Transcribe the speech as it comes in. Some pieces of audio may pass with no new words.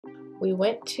We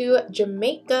went to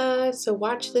Jamaica, so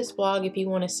watch this vlog if you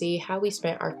want to see how we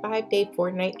spent our 5-day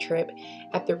 4-night trip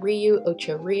at the Rio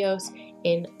Ocho Rios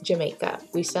in Jamaica.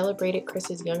 We celebrated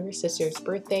Chris's younger sister's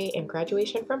birthday and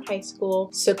graduation from high school,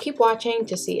 so keep watching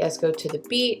to see us go to the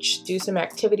beach, do some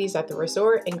activities at the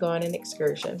resort, and go on an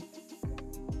excursion.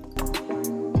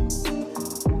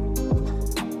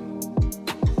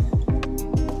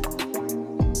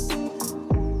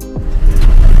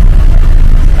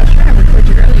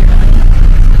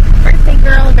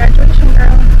 Girl, graduation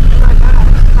girl. Oh my gosh,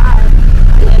 hi.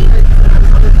 I'm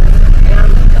a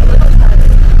little tired.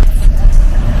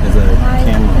 There's a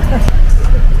camera.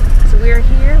 So we're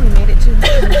here, we made it to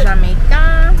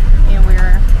Jamaica, and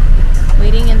we're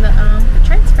waiting in the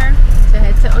transfer to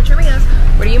head to Ocho Rios.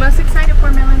 What are you most excited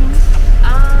for, Melanie?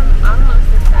 I'm most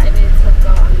excited to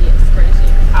go on the excursion.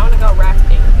 I want to go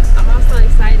rafting. I'm also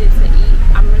excited to eat.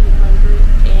 I'm really hungry,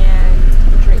 and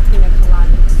drink pina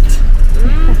coladas.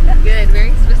 Good,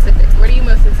 very specific. What are you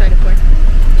most excited for?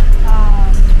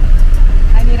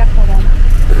 I need a corona.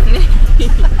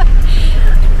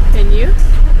 And you?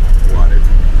 Water.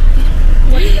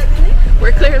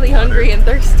 We're clearly hungry and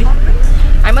thirsty.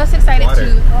 I'm most excited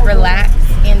to relax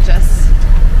and just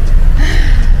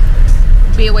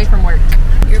be away from work.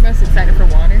 You're most excited for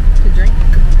water to drink?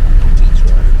 Beach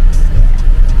water.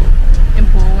 And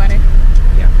pool water?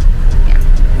 Yeah. Yeah.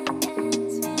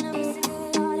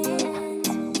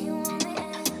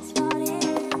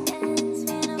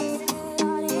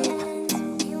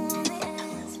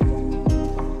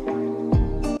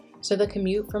 So the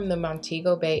commute from the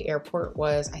Montego Bay airport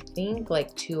was, I think,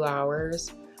 like 2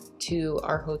 hours to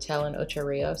our hotel in Ocho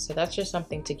Rios. So that's just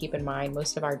something to keep in mind.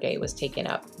 Most of our day was taken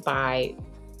up by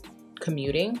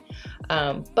commuting.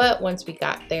 But once we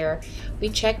got there, we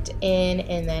checked in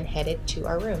and then headed to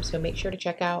our room. So make sure to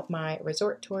check out my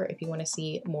resort tour if you want to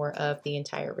see more of the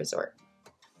entire resort.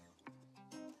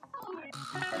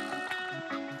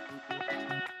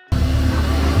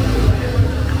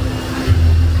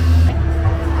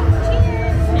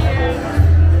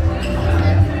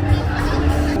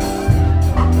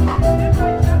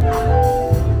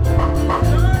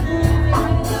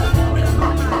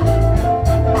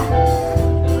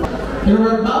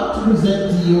 We're about to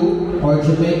present to you our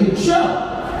Jamaican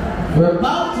show. We're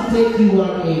about to take you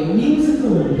on a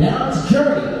musical and dance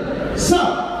journey. So,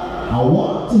 I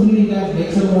want to hear you guys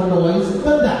make some more noise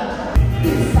than that.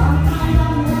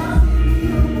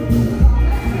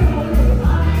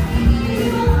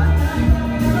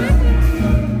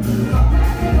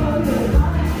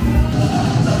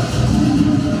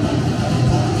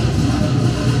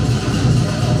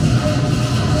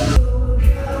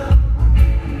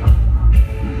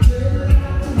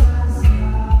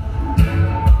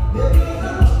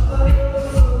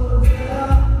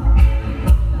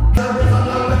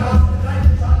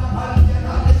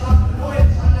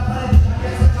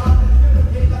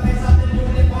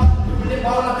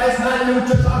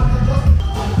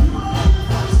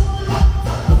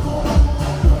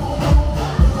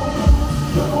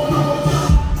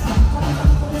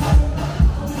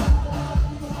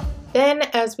 Then,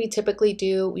 as we typically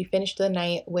do, we finished the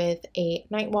night with a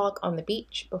night walk on the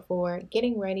beach before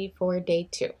getting ready for day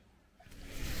 2.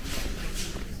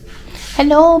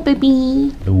 Hello,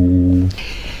 baby. Ooh.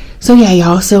 So yeah,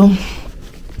 y'all, so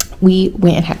we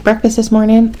went and had breakfast this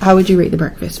morning. How would you rate the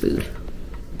breakfast food?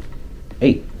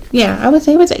 8. Yeah, I would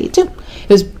say it was 8 too. It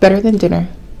was better than dinner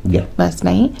Yeah. last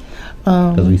night.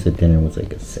 Because we said dinner was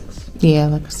like a 6. Yeah,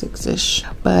 like a 6-ish.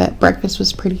 But breakfast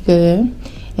was pretty good.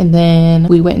 And then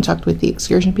we went and talked with the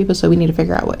excursion people, so we need to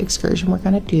figure out what excursion we're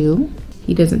gonna do.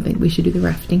 He doesn't think we should do the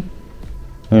rafting.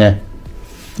 Nah.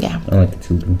 Yeah. I like the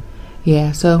tubing.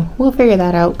 Yeah, so we'll figure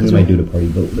that out. We might do the party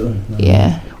boat though.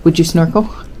 Yeah. Would you snorkel?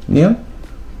 Yeah.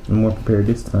 I'm more prepared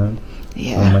this time.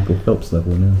 Yeah. I'm Michael Phelps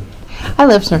level now. I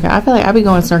love snorkeling. I feel like I'll be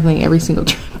going snorkeling every single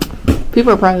trip.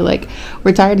 People are probably like,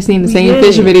 we're tired of seeing the same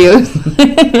fish videos.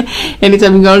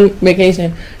 Anytime we go on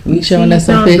vacation, you showing us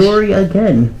some fish. Dory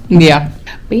again. Yeah.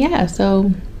 But yeah,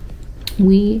 so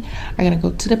we are going to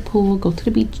go to the pool, go to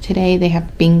the beach today. They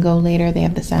have bingo later. They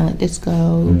have the silent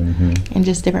disco and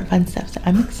just different fun stuff. So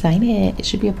I'm excited. It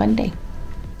should be a fun day.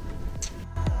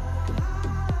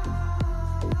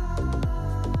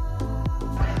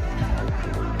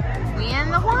 We in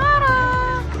the water.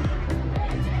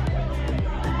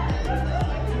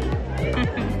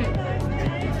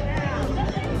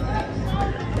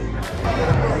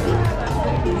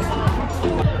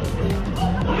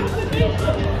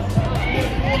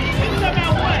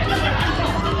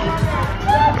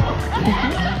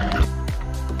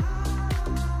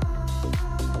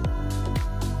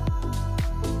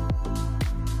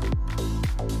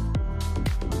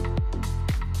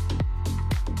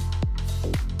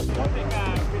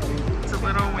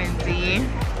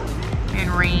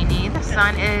 rainy. The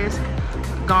sun is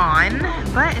gone,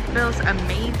 but it feels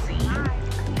amazing.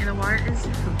 And the water is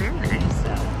very nice,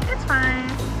 so it's fine.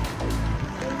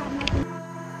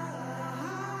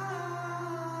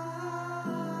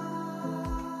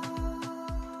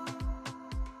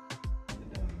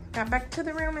 Got back to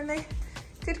the room and they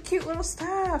did cute little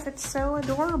stuff. It's so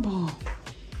adorable.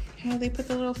 How they put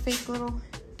the little fake little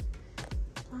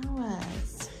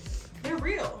flowers. They're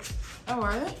real. Oh,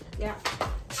 are they? Yeah.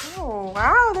 Oh,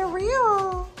 wow, they're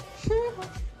real.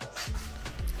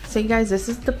 So you guys, this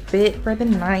is the fit for the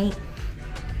night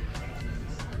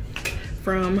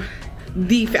from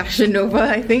the Fashion Nova,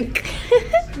 I think.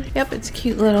 Yep, it's a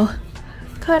cute little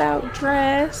cutout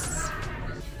dress.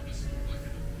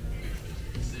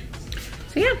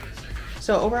 So yeah,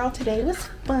 so overall today was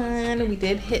fun. We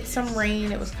did hit some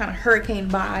rain. It was kind of hurricane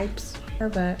vibes,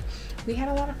 but we had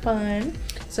a lot of fun.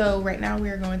 So right now we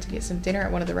are going to get some dinner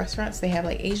at one of the restaurants. They have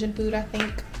like Asian food, I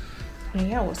think. And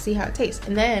yeah, we'll see how it tastes.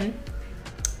 And then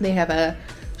they have a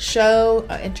show,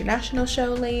 an international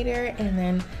show later, and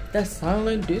then the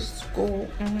silent disco.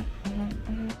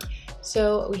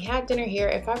 So we had dinner here.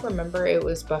 If I remember, it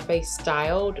was buffet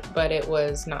styled, but it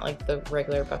was not like the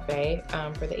regular buffet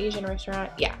for the Asian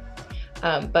restaurant. Yeah,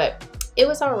 but it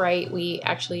was all right. We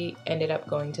actually ended up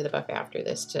going to the buffet after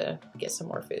this to get some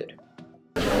more food.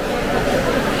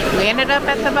 We ended up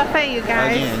at the buffet, you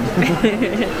guys.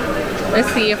 Let's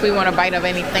see if we want a bite of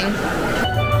anything.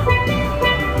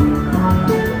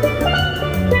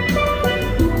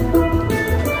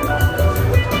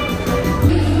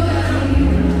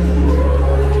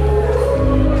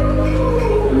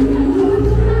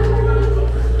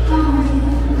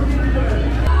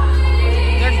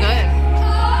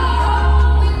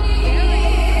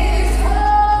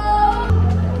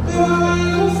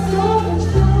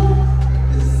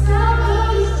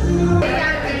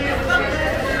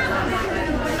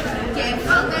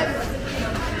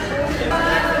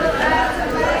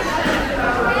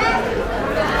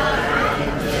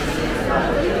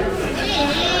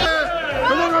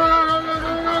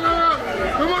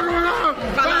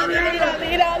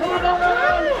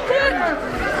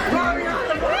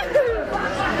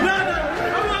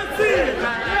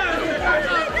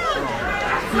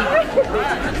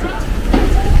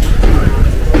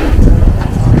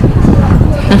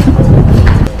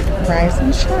 Rise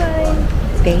and shine,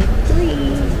 day 3.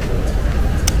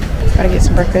 Gotta get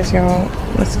some breakfast, y'all.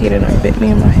 Mosquito done bit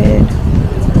me in my head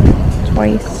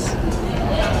twice.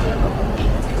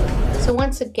 So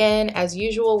once again, as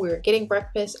usual, we were getting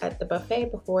breakfast at the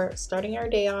buffet before starting our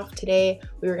day off. Today,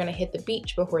 we were gonna hit the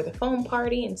beach before the foam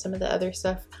party and some of the other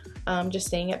stuff. Just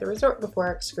staying at the resort before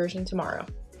our excursion tomorrow.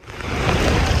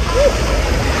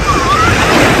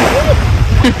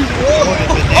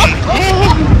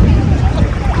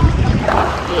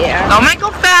 Yeah. Go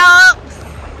Michael Phelps!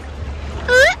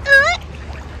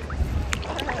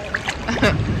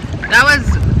 That was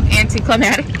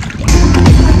anticlimactic.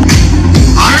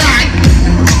 Alright.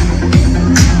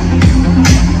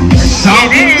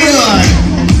 Sounding good.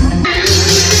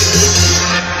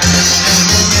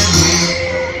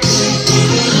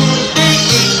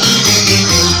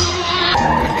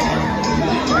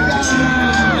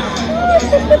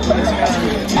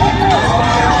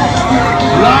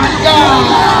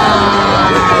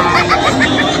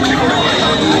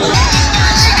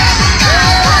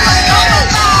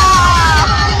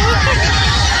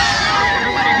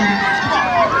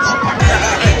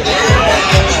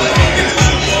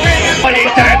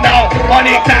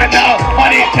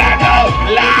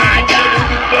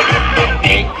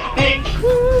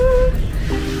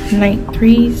 Night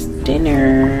 3's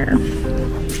dinner.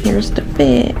 Here's the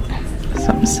fit.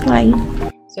 Something slight.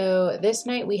 So this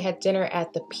night we had dinner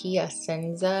at the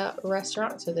Piacenza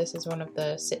restaurant. So this is one of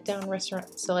the sit-down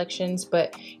restaurant selections,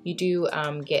 but you do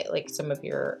get like some of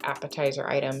your appetizer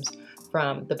items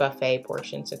from the buffet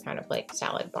portion, so kind of like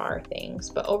salad bar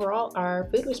things. But overall, our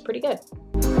food was pretty good.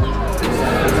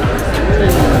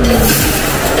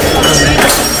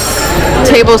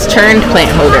 Tables turned,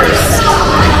 plant holders.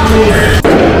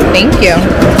 Thank you.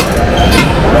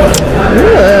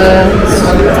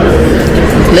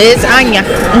 Liz Anya.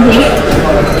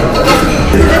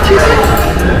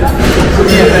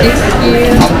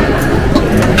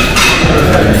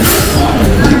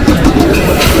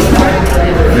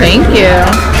 Thank you.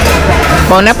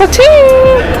 Bon appetit.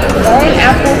 Bon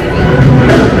appetit.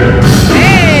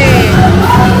 Hey.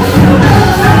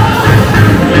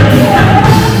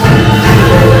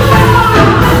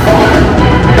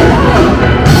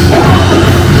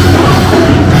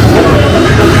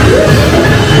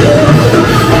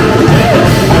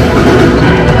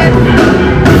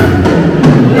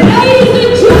 Ladies and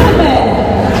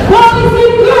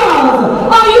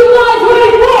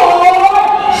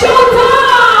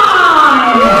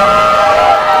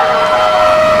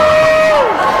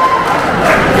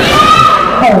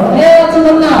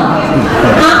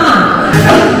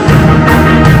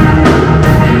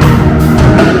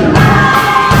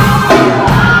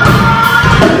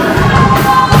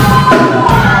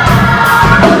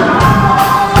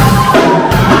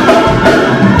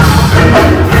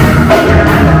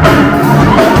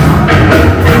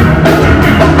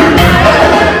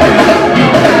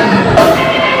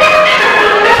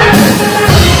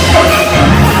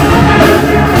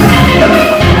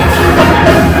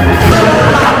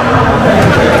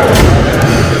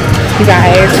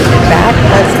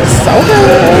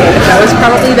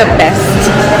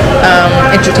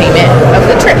entertainment of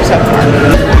the trip so far.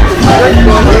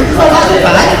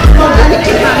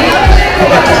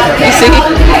 You see?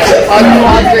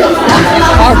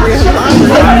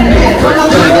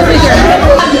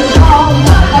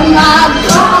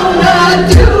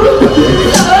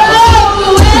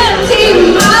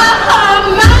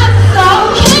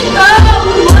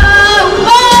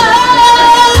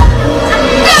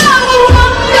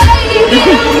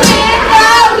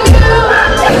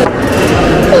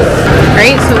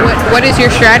 Right, so what is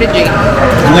your strategy?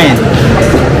 Win.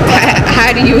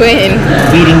 How do you win?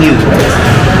 Beating you.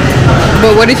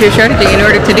 But what is your strategy in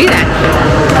order to do that?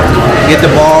 Get the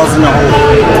balls in the hole.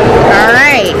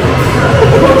 Alright.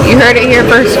 You heard it here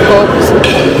first, folks.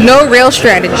 No real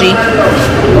strategy.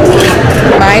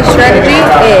 My strategy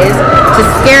is to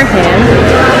scare him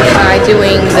by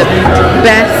doing the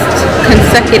best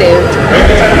consecutive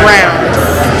rounds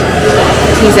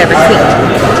he's ever seen.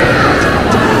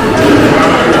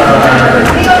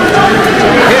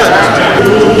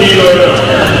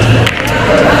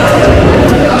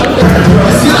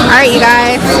 Alright, you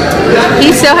guys.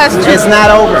 He still has two. It's not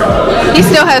over. He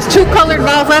still has 2 colored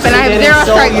balls left, and I have 0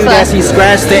 strikes you left. that she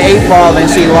scratched the 8 ball and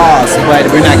she lost, but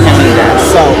we're not counting that.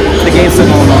 So the game's still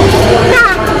going on.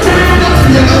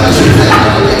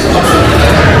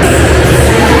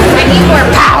 I need more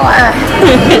power.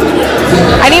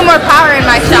 I need more power in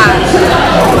my shot.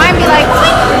 Mine be like,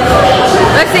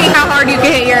 let's see how hard you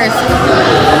can hit yours.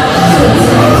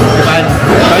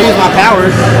 If I use my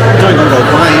powers, it's only gonna go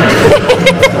flying.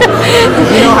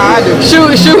 You know how I do.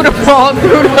 Shoot a ball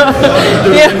through the.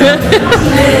 Yeah.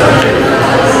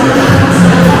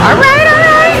 Alright.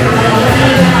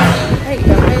 Alright,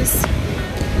 guys.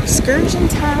 Excursion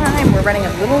time. We're running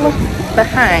a little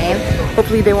behind.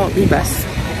 Hopefully they won't leave us.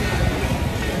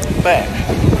 But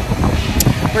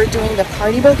we're doing the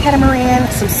party boat catamaran,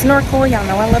 some snorkel. Y'all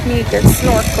know I love me a good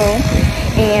snorkel.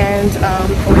 And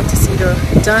going to see the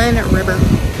Dunn River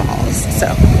Falls.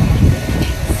 So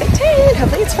stay tuned.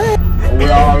 Hopefully it's fun.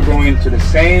 We're all going to the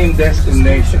same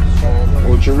destination.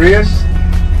 Ocho Rios,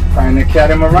 find the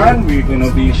catamaran. We're going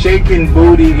to be shaking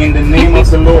booty in the name of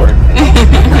the Lord.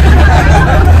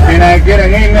 Can I get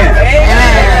an amen?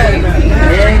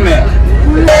 Amen. Amen.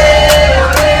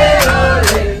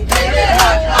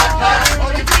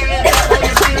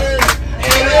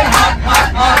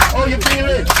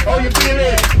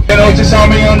 You know, you saw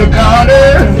me on the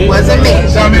counter. It wasn't me.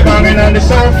 Saw me banging on the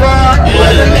sofa. It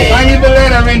wasn't me. I even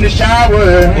let her in the shower.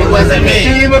 It wasn't me.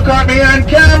 She even caught me on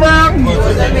camera. It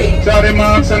wasn't me. Saw the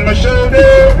marks on my shoulder.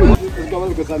 Let's go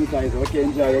look at sanitizer. Okay,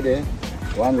 enjoy your day.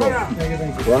 One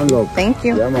love. One love. Thank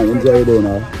you. Yeah, man, enjoy your day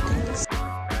now.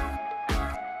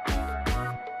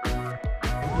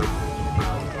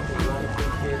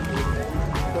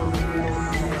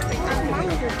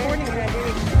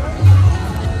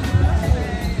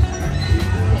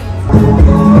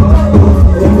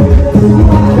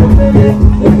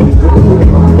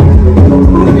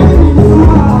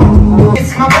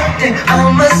 It's my birthday,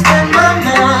 I'ma spend my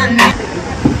money.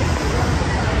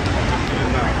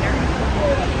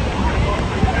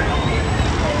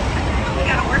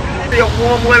 A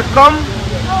warm welcome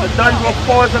to Dunn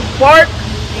Falls and Park.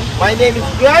 My name is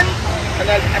Glenn, and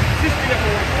I'll assist you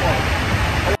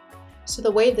in. So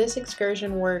the way this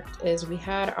excursion worked is we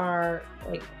had our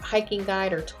hiking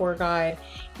guide or tour guide,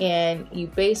 and you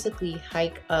basically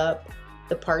hike up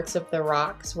the parts of the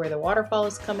rocks where the waterfall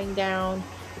is coming down.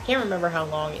 I can't remember how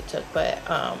long it took, but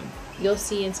you'll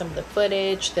see in some of the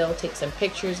footage, they'll take some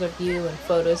pictures of you and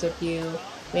photos of you.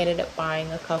 We ended up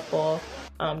buying a couple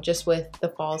just with the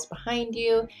falls behind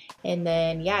you. And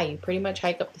then, yeah, you pretty much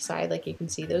hike up the side. Like you can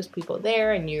see those people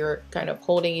there, and you're kind of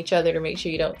holding each other to make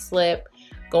sure you don't slip,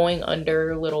 going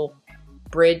under little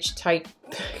bridge type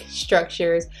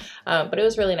structures. But it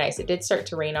was really nice. It did start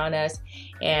to rain on us,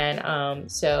 and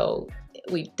so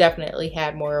we definitely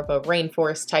had more of a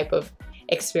rainforest type of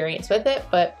experience with it,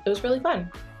 but it was really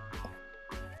fun.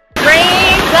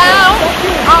 Rain down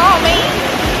on me.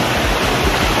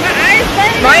 My eyes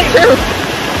burning. Mine too.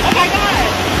 Oh my god.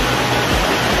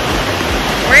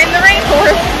 We're in the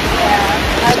rainforest. Yeah.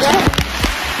 I know.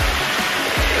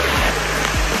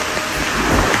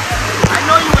 I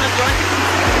know you want to join.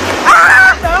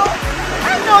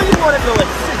 I know you want to do it.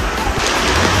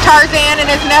 Tarzan in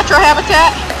his natural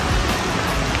habitat.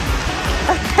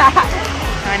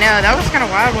 I know, that was kind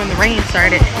of wild when the rain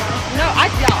started. No,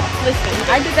 y'all, listen,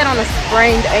 I did that on a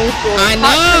sprained ankle. I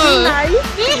know. Nice.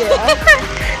 Yeah.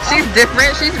 She's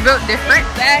different. She's built different.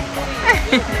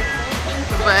 Exactly.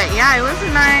 But yeah, it was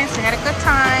nice. We had a good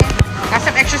time. Got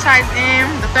some exercise in.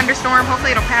 The thunderstorm,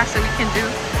 hopefully it'll pass so we can do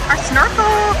our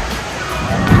snorkel.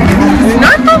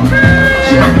 Snorkel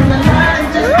time!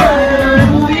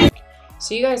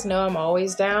 So you guys know I'm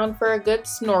always down for a good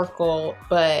snorkel,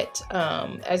 but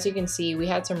as you can see, we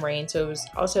had some rain, so it was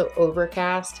also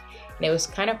overcast, and it was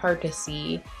kind of hard to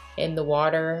see in the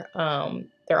water.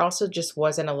 There also just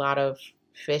wasn't a lot of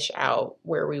fish out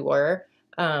where we were.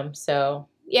 So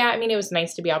yeah, I mean, it was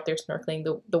nice to be out there snorkeling.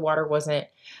 The water wasn't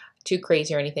too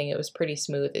crazy or anything. It was pretty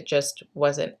smooth. It just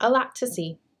wasn't a lot to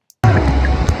see.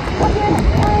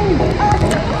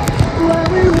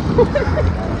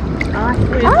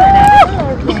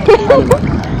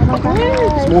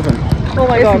 It's moving. Oh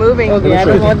my god. It's moving. Okay, I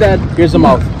don't want that. Here's the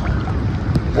mouth.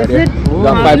 Right there. You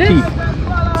got 5 teeth.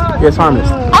 Yeah, it's harmless.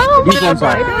 Oh, these ones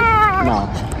are. No.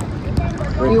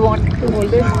 You want to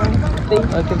hold it?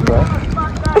 I think so.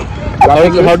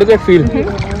 How does it feel?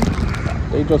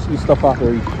 They just eat stuff off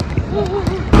their eat.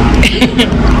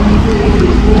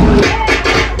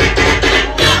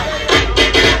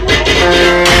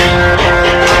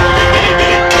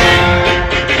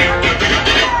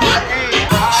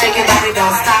 Shake your body,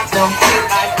 don't stop, don't quit.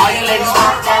 All you ladies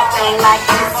want that thing like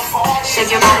this.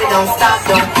 Shake your body, don't stop,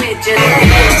 don't quit.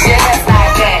 Just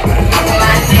like that.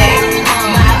 My neck,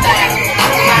 my back,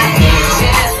 my neck,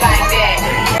 just like that.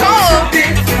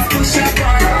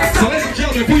 So ladies and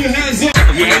gentlemen, put your hands up.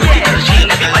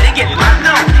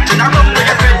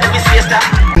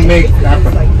 Make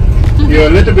happen. You're a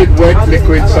little bit wet,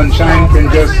 liquid sunshine can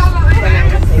just.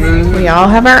 We all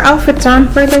have our outfits on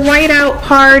for the whiteout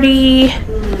party.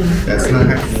 That's not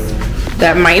happening.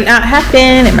 That might not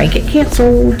happen. It might get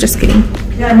canceled. Just kidding.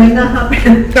 Yeah, it might not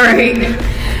happen. Right.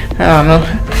 I don't know.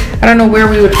 I don't know where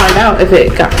we would find out if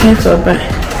it got canceled, but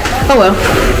oh well.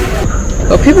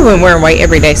 Well, people have been wearing white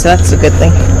every day, so that's a good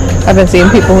thing. I've been seeing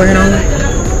people wearing all that.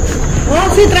 Oh,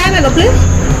 sí, tráemelo, please.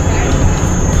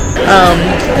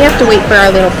 We have to wait for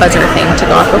our little buzzer thing to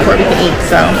go off before we can eat,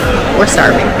 so we're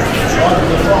starving.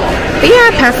 But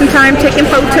yeah, passing time, taking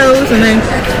photos, and then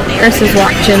Chris is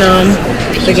watching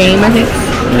the game, I think.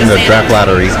 In the draft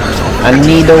lottery. I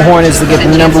need the Hornets to get the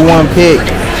 #1 pick.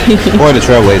 Or the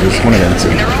Trailblazers, one of them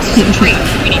two.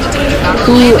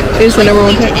 Who is the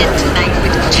 #1 pick?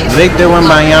 Victor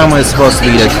Wembanyama is supposed to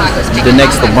be the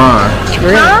next LeBron.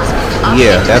 Really?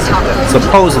 Yeah, that's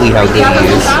supposedly how good he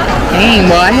is.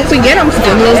 Dang, well, I hope we get him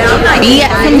because we'll be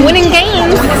at some winning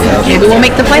games. Maybe we'll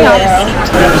make the playoffs.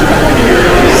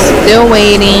 Still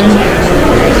waiting.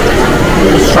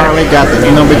 Charlotte got the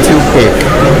 #2 pick.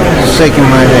 Shaking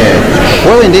my head.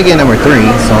 Portland did get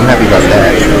 #3, so I'm happy about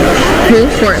that. Who?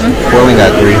 Portland? Portland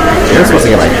got 3. They're supposed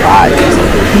to get like 5.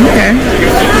 Okay.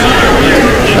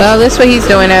 Well, this is what he's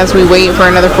doing as we wait for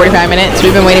another 45 minutes.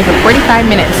 We've been waiting for 45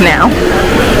 minutes now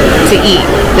to eat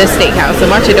this steakhouse. So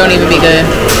much it don't even be good.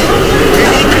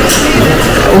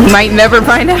 We might never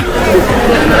find out.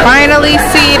 Finally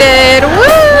seated. Woo!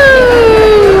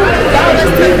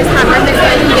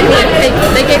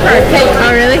 They gave her a cake.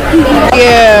 Oh, really?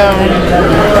 Yeah.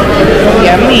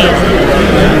 Yummy.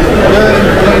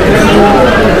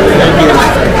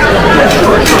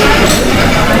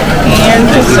 And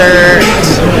dessert.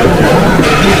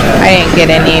 I didn't get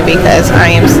any because I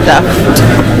am stuffed.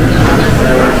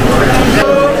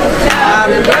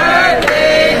 Happy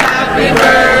birthday, happy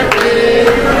birthday,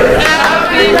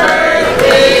 happy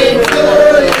birthday to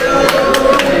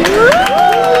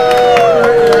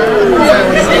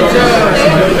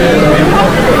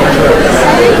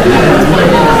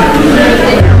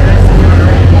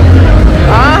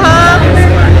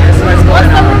What's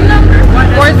the room number?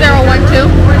 4012?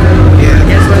 Yeah,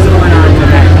 guess what's going on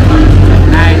tonight?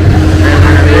 Tonight, we're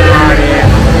gonna be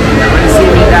partying. You wanna see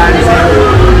me dancing?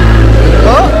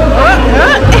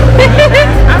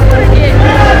 I'm gonna get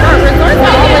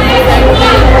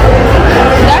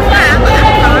That's fine.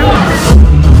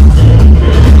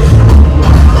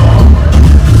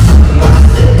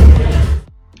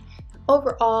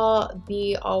 Overall,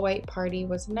 the all-white party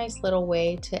was a nice little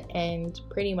way to end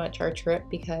pretty much our trip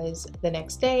because the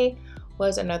next day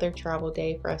was another travel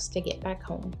day for us to get back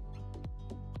home.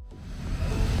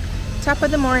 Top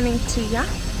of the morning to ya.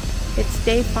 It's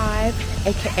day 5,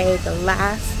 aka the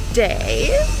last day,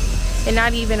 and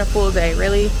not even a full day,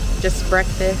 really just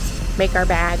breakfast, make our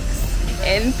bags,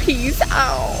 and peace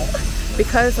out.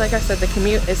 Because like I said, the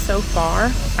commute is so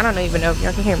far. I don't even know if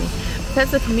y'all can hear me.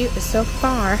 Because the commute is so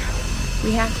far,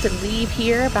 we have to leave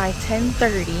here by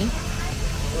 10:30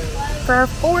 for our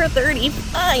 4:30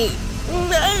 flight.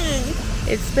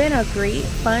 It's been a great,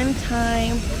 fun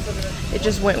time. It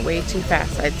just went way too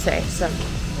fast, I'd say. So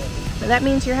that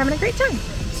means you're having a great time.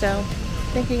 So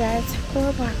thank you guys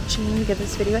for watching. Give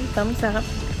this video a thumbs up.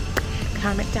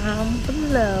 Comment down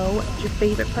below what your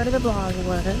favorite part of the vlog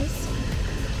was.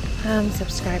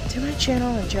 Subscribe to my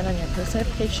channel and turn on your post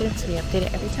notifications to be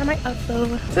updated every time I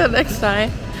upload. Till next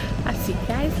time, I'll see you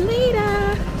guys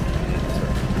later.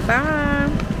 Bye.